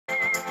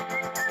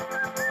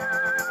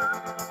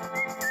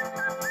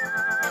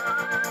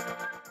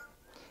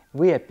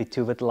We at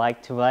B2 would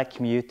like to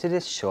welcome you to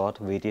this short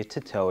video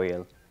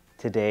tutorial.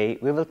 Today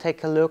we will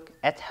take a look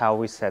at how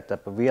we set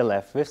up a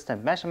VLF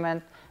withstand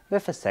measurement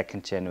with a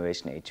second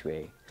generation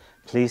HVA.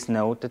 Please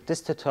note that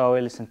this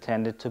tutorial is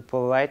intended to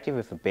provide you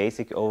with a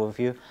basic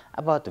overview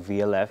about the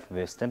VLF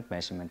withstand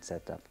measurement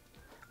setup.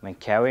 When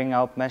carrying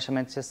out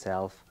measurements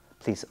yourself,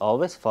 please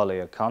always follow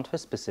your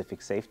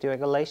country-specific safety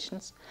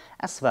regulations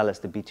as well as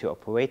the B2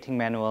 operating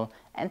manual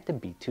and the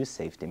B2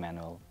 safety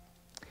manual.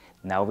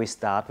 Now we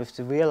start with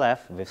the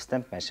VLF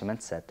withstand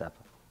measurement setup.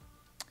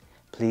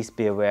 Please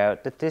be aware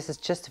that this is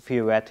just a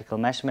theoretical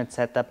measurement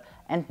setup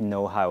and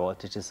no high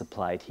voltage is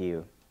applied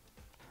here.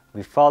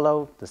 We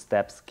follow the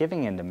steps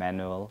given in the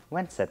manual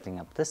when setting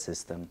up the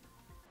system.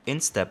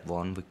 In step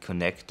 1 we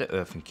connect the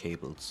earthing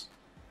cables.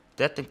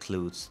 That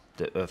includes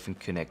the earthing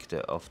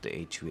connector of the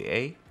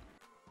HVA,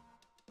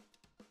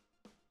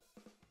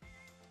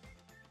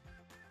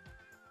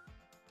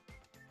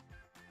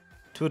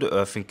 to the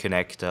earthing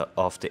connector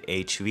of the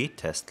HV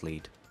test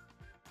lead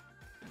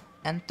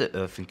and the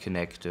earthing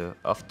connector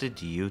of the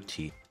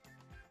DUT.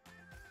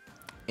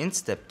 In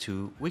step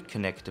 2 we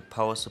connect the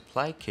power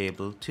supply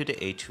cable to the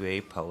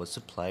HVA power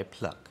supply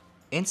plug.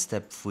 In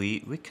step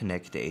 3 we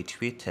connect the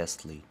HV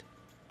test lead.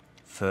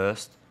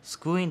 First,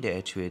 screwing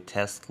the HVA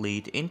test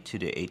lead into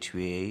the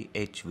HVA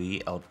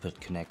HV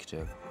output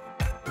connector.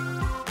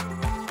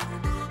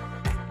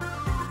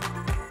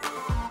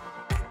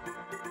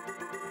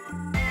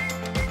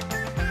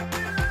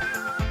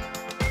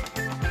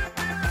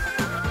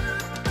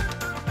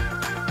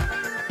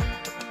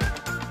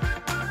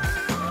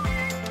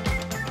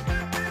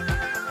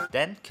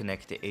 Then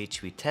connect the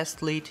HV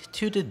test lead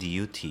to the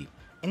DUT.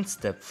 In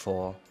step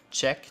 4,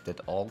 check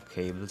that all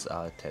cables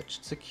are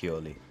attached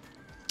securely.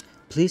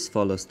 Please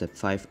follow step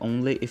 5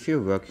 only if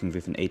you're working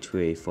with an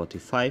HVA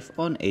 45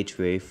 or an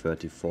HVA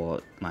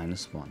 34-1.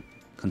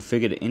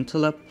 Configure the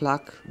interlock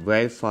plug,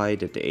 verify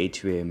that the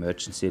HVA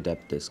emergency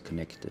adapter is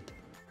connected.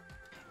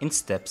 In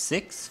step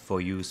 6,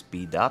 for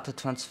USB data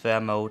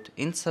transfer mode,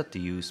 insert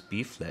the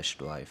USB flash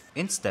drive.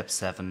 In step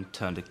 7,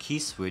 turn the key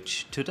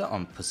switch to the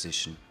on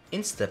position.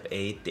 In step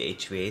 8, the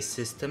HVA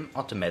system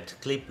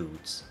automatically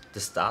boots. The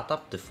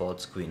startup default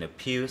screen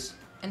appears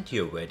and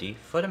you're ready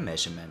for the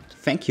measurement.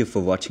 Thank you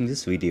for watching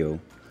this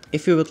video.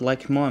 If you would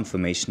like more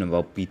information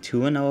about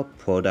B2 and our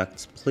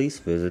products, please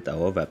visit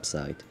our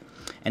website.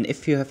 And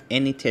if you have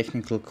any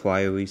technical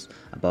queries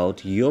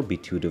about your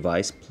B2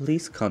 device,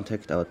 please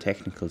contact our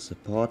technical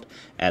support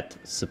at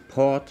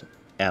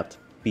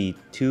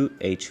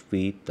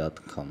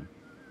support@b2hv.com.